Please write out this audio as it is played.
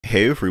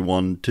Hey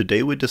everyone,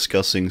 today we're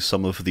discussing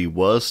some of the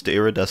worst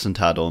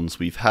iridescent add-ons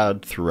we've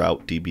had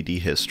throughout DBD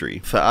history.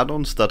 For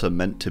add-ons that are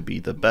meant to be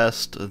the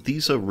best,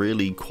 these are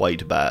really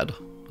quite bad.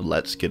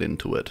 Let's get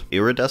into it.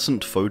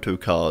 Iridescent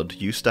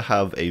Photocard used to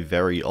have a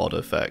very odd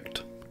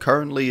effect.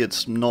 Currently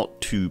it's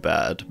not too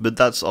bad, but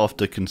that's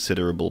after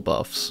considerable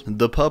buffs.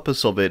 The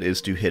purpose of it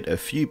is to hit a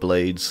few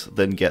blades,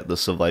 then get the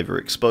survivor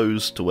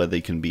exposed to where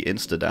they can be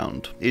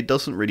insta-downed. It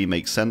doesn't really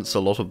make sense a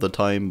lot of the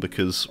time,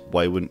 because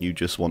why wouldn't you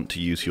just want to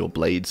use your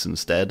blades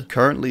instead?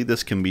 Currently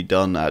this can be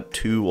done at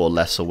 2 or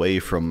less away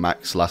from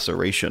max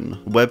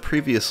laceration, where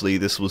previously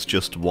this was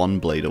just 1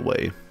 blade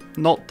away.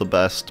 Not the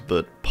best,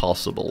 but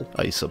possible,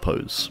 I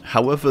suppose.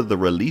 However, the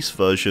release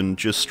version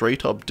just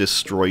straight up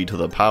destroyed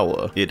the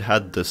power. It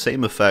had the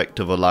same effect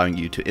of allowing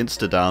you to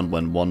insta-down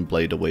when 1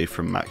 blade away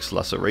from max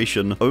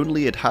laceration,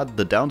 only it had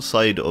the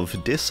downside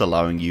of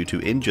disallowing you to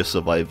injure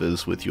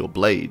survivors with your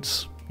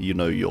blades. You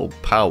know, your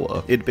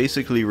power. It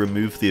basically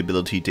removed the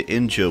ability to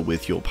injure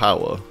with your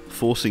power,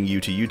 forcing you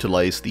to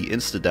utilize the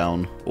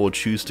insta-down or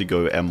choose to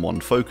go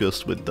M1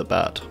 focused with the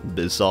bat.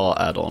 Bizarre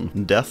add-on.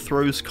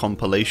 Throes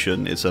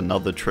Compilation is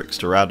another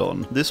trickster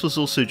add-on. This was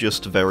also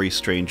just very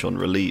strange on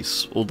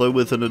release, although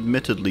with an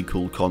admittedly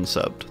cool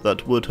concept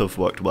that would have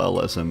worked well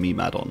as a meme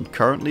add-on.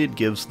 Currently it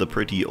gives the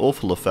pretty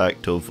awful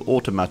effect of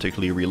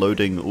automatically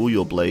reloading all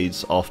your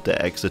blades after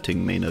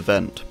exiting main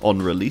event.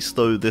 On release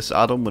though, this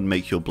add-on would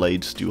make your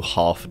blades do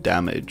half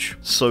damage.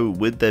 So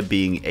with there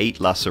being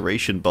 8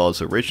 laceration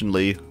bars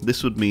originally,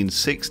 this would mean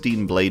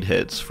 16 blade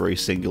hits for a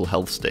single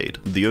health state.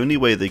 The only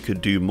way they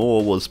could do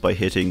more was by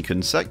hitting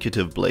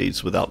consecutive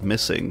blades without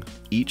missing.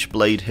 Each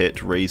blade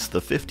hit raised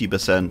the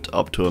 50%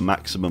 up to a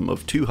maximum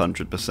of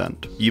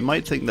 200%. You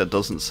might think that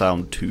doesn't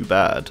sound too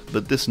bad,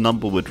 but this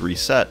number would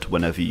reset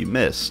whenever you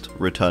missed,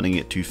 returning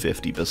it to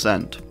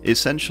 50%.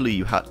 Essentially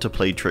you had to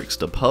play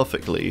Trickster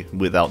perfectly,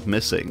 without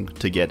missing,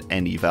 to get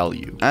any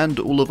value. And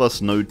all of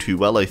us know too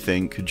well, I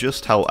think,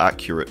 just how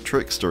accurate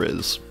Trickster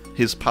is.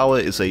 His power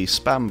is a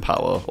spam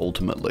power,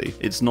 ultimately.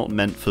 It's not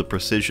meant for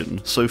precision,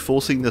 so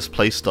forcing this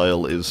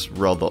playstyle is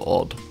rather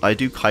odd. I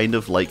do kind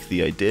of like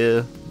the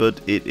idea,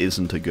 but it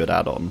isn't a good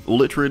add-on.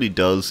 All it really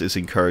does is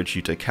encourage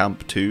you to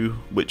camp too,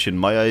 which in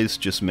my eyes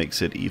just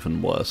makes it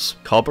even worse.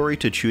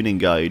 Carburetor Tuning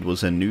Guide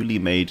was a newly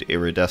made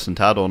iridescent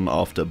add-on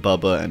after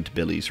Bubba and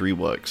Billy's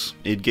reworks.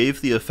 It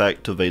gave the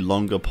effect of a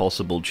longer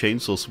possible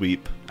chainsaw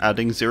sweep,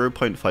 adding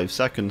 0.5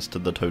 seconds to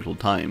the total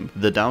time.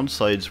 The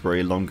downsides were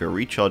a longer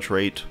recharge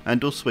rate,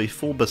 and also a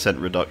 4%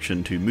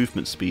 reduction to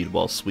movement speed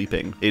while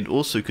sweeping. It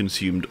also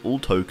consumed all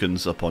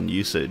tokens upon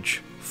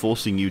usage,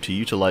 forcing you to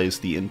utilize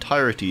the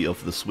entirety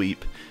of the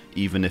sweep,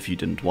 even if you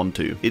didn't want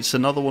to. It's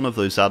another one of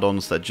those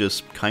add-ons that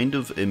just kind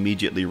of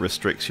immediately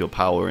restricts your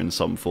power in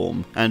some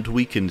form, and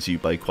weakens you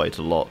by quite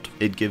a lot.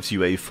 It gives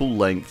you a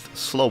full-length,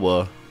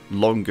 slower,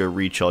 longer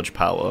recharge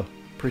power,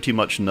 pretty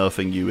much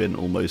nerfing you in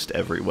almost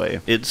every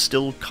way. It's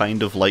still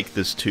kind of like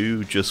this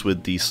too, just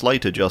with the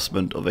slight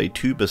adjustment of a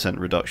 2%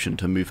 reduction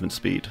to movement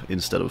speed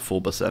instead of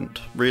 4%.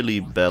 Really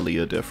barely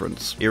a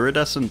difference.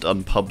 Iridescent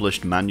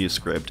Unpublished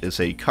Manuscript is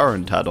a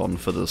current add-on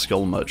for the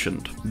Skull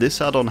Merchant. This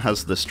add-on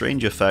has the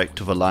strange effect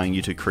of allowing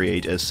you to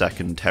create a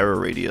second terror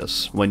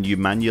radius. When you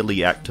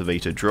manually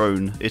activate a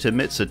drone, it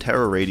emits a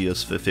terror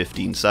radius for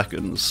 15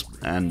 seconds,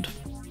 and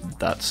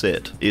that's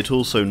it. It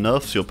also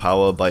nerfs your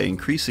power by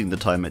increasing the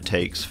time it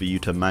takes for you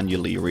to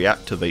manually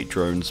reactivate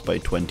drones by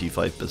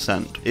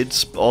 25%.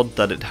 It's odd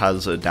that it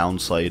has a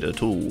downside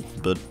at all,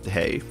 but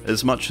hey.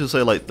 As much as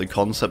I like the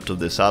concept of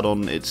this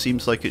add-on, it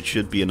seems like it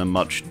should be in a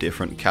much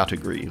different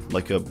category,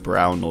 like a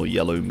brown or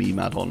yellow meme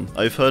add-on.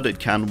 I've heard it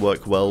can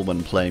work well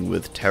when playing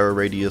with terror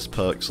radius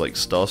perks like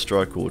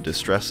Starstruck or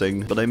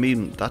Distressing, but I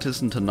mean, that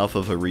isn't enough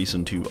of a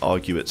reason to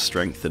argue its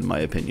strength in my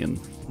opinion.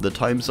 The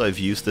times I've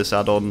used this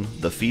add-on,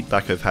 the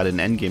feedback I've had in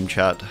endgame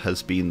chat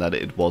has been that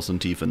it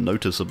wasn't even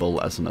noticeable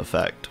as an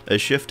effect. A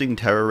shifting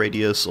terror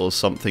radius or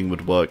something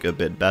would work a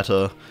bit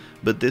better,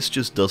 but this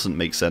just doesn't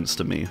make sense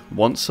to me.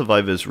 Once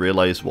survivors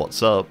realize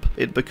what's up,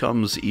 it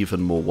becomes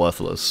even more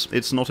worthless.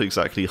 It's not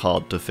exactly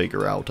hard to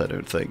figure out, I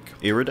don't think.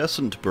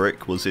 Iridescent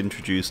Brick was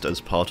introduced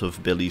as part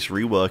of Billy's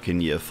rework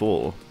in Year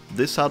 4.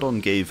 This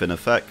add-on gave an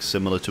effect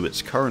similar to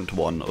its current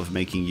one of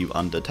making you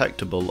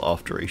undetectable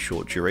after a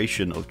short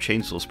duration of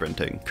chainsaw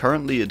sprinting.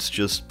 Currently it's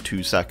just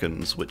 2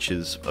 seconds, which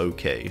is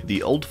okay.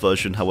 The old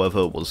version,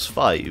 however, was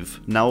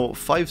 5. Now,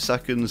 5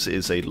 seconds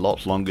is a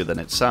lot longer than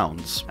it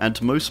sounds,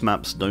 and most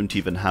maps don't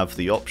even have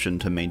the option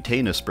to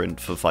maintain a sprint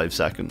for 5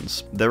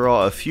 seconds. There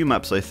are a few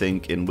maps, I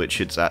think, in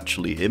which it's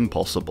actually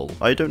impossible.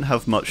 I don't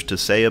have much to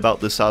say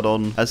about this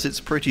add-on, as it's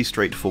pretty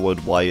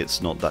straightforward why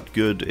it's not that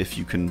good if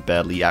you can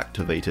barely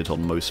activate it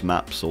on most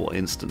most maps or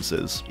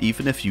instances.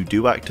 Even if you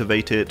do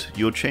activate it,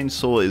 your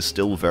chainsaw is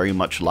still very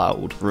much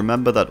loud.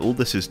 Remember that all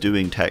this is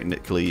doing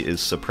technically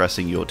is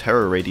suppressing your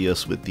terror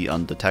radius with the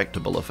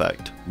undetectable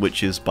effect,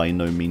 which is by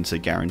no means a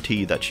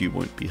guarantee that you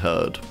won't be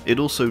heard. It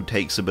also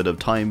takes a bit of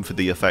time for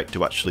the effect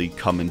to actually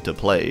come into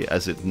play,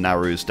 as it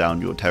narrows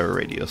down your terror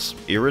radius.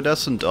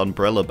 Iridescent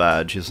Umbrella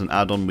Badge is an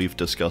add-on we've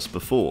discussed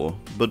before,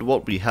 but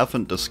what we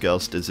haven't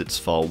discussed is its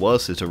far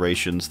worse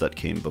iterations that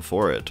came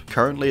before it.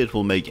 Currently it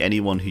will make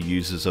anyone who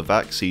uses a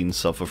vaccine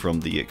suffer from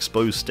the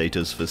exposed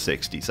status for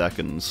 60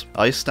 seconds.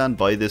 I stand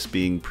by this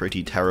being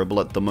pretty terrible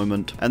at the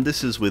moment, and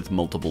this is with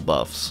multiple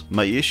buffs.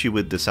 My issue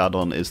with this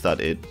add-on is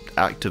that it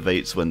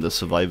activates when the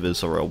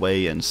survivors are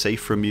away and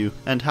safe from you,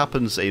 and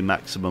happens a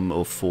maximum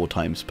of 4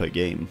 times per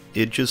game.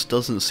 It just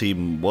doesn't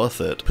seem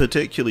worth it,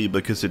 particularly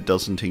because it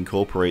doesn't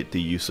incorporate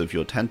the use of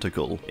your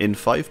tentacle. In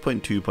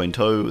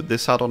 5.2.0,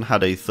 this add-on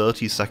had a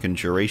 30-second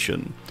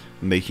duration,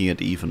 making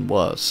it even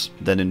worse.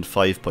 Then in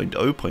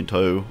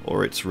 5.0.0,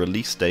 or its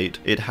release date,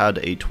 it had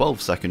a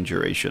 12-second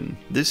duration.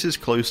 This is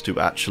close to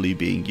actually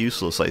being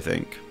useless, I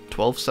think.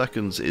 12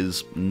 seconds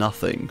is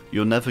nothing.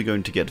 You're never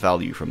going to get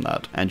value from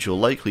that, and you're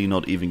likely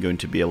not even going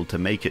to be able to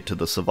make it to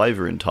the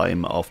survivor in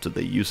time after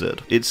they use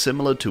it. It's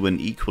similar to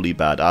an equally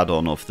bad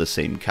add-on of the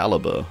same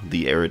caliber,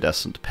 the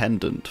Iridescent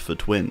Pendant for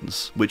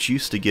twins, which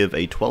used to give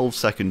a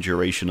 12-second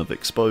duration of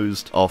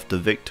exposed after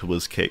Victor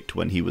was kicked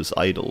when he was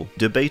idle.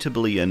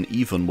 Debatably an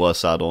even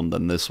worse add-on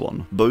than this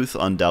one. Both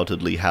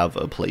undoubtedly have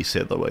a place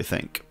here though, I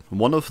think.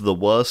 One of the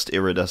worst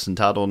iridescent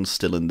add-ons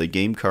still in the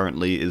game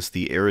currently is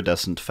the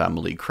Iridescent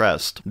Family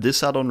Crest.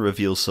 This add-on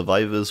reveals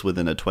survivors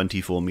within a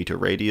 24-meter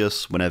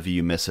radius whenever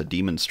you miss a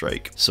demon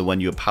strike, so when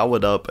you're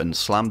powered up and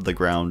slammed the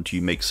ground,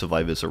 you make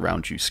survivors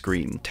around you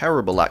scream.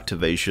 Terrible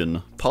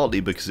activation, partly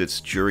because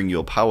it's during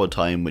your power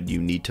time when you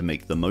need to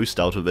make the most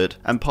out of it,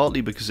 and partly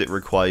because it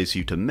requires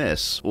you to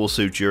miss.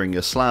 Also during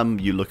a slam,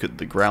 you look at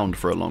the ground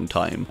for a long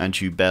time,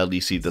 and you barely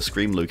see the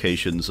scream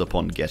locations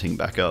upon getting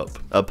back up.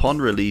 Upon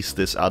release,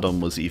 this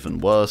add-on was even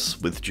worse,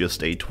 with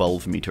just a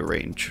 12-meter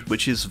range,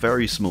 which is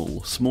very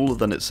small, smaller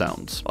than it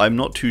sounds. I'm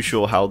not too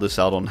sure how this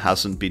add-on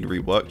hasn't been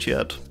reworked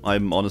yet.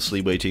 I'm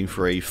honestly waiting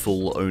for a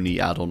full Oni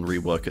add-on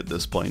rework at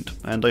this point,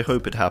 and I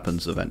hope it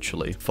happens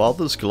eventually.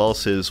 Father's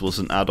Glasses was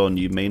an add-on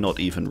you may not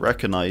even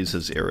recognize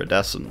as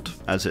iridescent,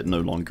 as it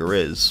no longer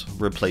is,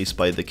 replaced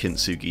by the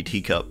Kintsugi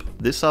Teacup.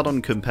 This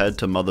add-on compared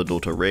to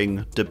Mother-Daughter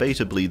Ring,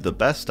 debatably the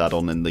best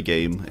add-on in the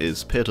game,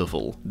 is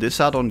pitiful.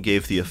 This add-on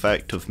gave the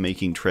effect of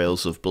making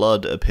trails of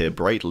blood appear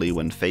brightly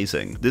when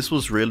phasing. This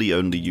was really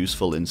only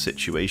useful in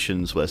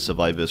situations where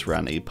survivors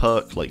ran a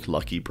perk like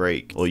Lucky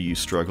Break, or you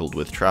struggled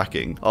with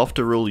tracking.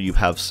 After all, you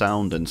have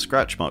sound and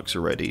scratch marks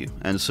already,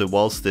 and so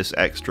whilst this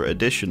extra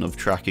addition of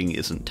tracking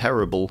isn't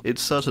terrible,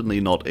 it's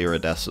certainly not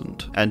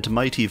iridescent, and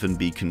might even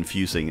be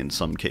confusing in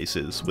some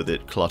cases, with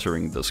it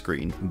cluttering the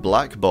screen.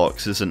 Black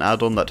Box is an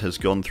add-on that has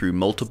gone through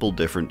multiple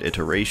different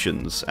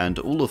iterations, and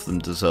all of them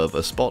deserve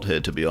a spot here,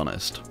 to be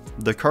honest.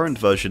 The current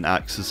version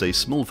acts as a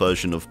small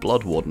version of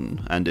Blood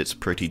Warden, and it's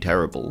pretty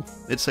terrible.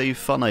 It's a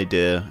fun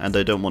idea, and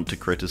I don't want to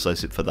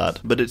criticize it for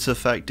that, but its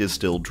effect is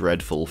still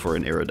dreadful for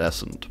an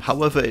iridescent.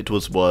 However, it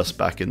was worse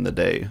back in the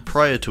day,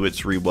 prior to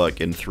its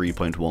rework in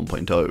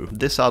 3.1.0.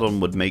 This add-on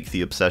would make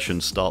the Obsession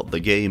start the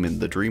game in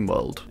the dream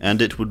world,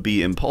 and it would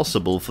be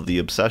impossible for the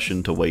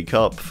Obsession to wake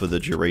up for the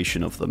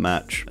duration of the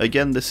match.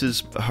 Again, this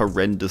is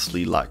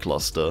horrendously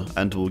lackluster,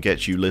 and will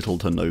get you little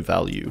to no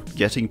value.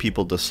 Getting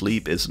people to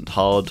sleep isn't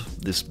hard,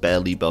 this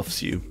barely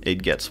buffs you.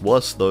 It gets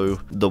worse though.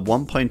 The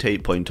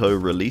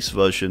 1.8.0 release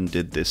version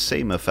did this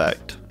same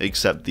effect,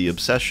 except the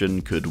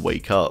Obsession could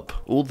wake up.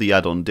 All the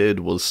add-on did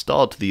was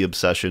start the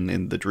Obsession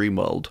in the dream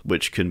world,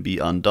 which can be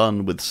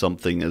undone with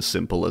something as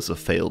simple as a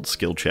failed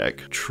skill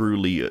check.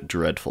 Truly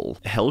dreadful.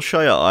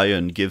 Hellshire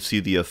Iron gives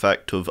you the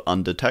effect of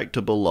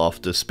undetectable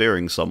after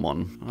spearing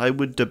someone. I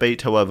would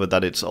debate, however,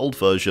 that its old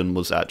version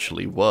was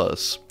actually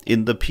worse.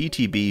 In the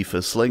PTB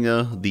for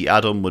Slinger, the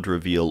add-on would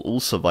reveal all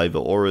survivor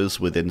auras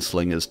within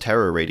Slinger's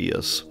terror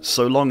radius,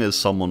 so long as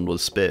someone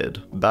was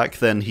speared. Back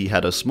then he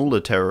had a smaller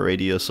terror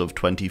radius of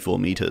 24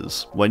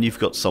 meters. When you've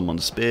got someone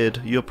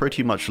speared, you're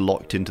pretty much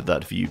locked into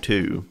that view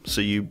too,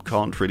 so you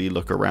can't really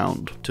look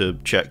around to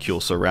check your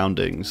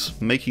surroundings,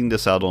 making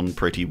this add-on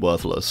pretty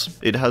worthless.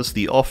 It has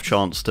the off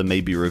chance to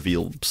maybe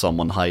reveal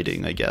someone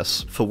hiding, I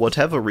guess. For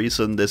whatever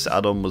reason, this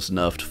add-on was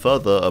nerfed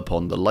further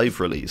upon the live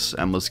release,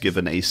 and was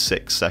given a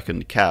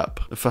 6-second cap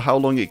for how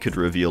long it could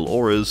reveal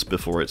auras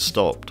before it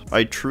stopped.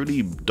 I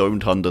truly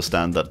don't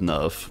understand that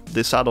nerf.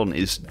 This add-on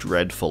is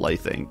dreadful, I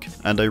think,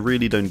 and I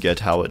really don't get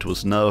how it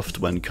was nerfed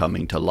when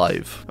coming to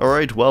live.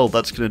 Alright, well,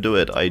 that's gonna do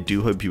it. I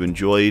do hope you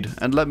enjoyed,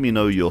 and let me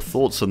know your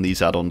thoughts on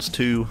these add-ons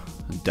too,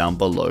 down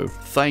below.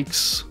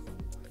 Thanks,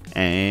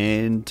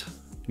 and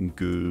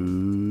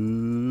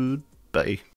goodbye.